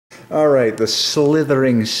All right, the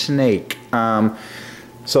slithering snake.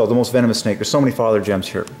 So the most venomous snake. There's so many father gems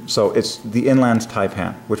here. So it's the inland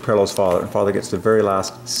taipan, which parallels father. And father gets the very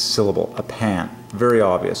last syllable, a pan. Very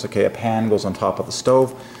obvious. Okay, a pan goes on top of the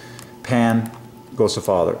stove. Pan goes to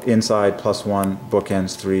father. Inside +1,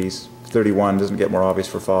 bookends 3s. 31 doesn't get more obvious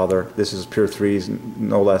for father. This is pure 3s,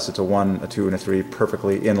 no less. It's a 1, a 2, and a 3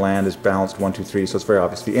 perfectly. Inland is balanced 1, 2, 3, so it's very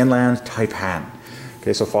obvious. The inland taipan.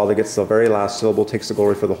 Okay, so father gets the very last syllable, takes the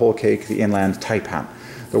glory for the whole cake. The inland taipan,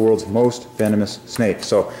 the world's most venomous snake.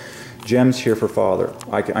 So gems here for father.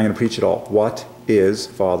 I'm going to preach it all. What is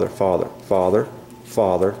father? Father, father,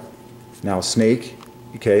 father. Now snake.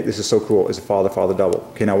 Okay, this is so cool. Is a father-father double.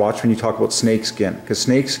 Okay, now watch when you talk about snake skin, because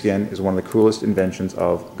snake skin is one of the coolest inventions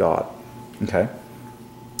of God. Okay,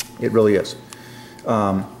 it really is.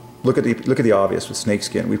 Look at the obvious with snake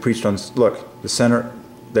skin. We preached on, look, the center.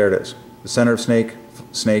 There it is. The center of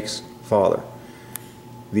snakes, father.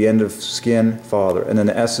 The end of skin, father, and then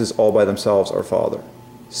the S's all by themselves are father.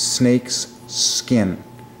 Snake's skin.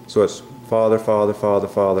 So it's father, father, father,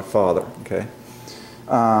 father, father. Okay.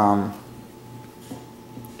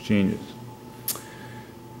 Genius.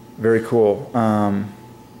 Very cool.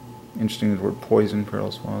 Interesting, the word poison,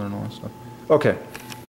 parallels father, and all that stuff. Okay.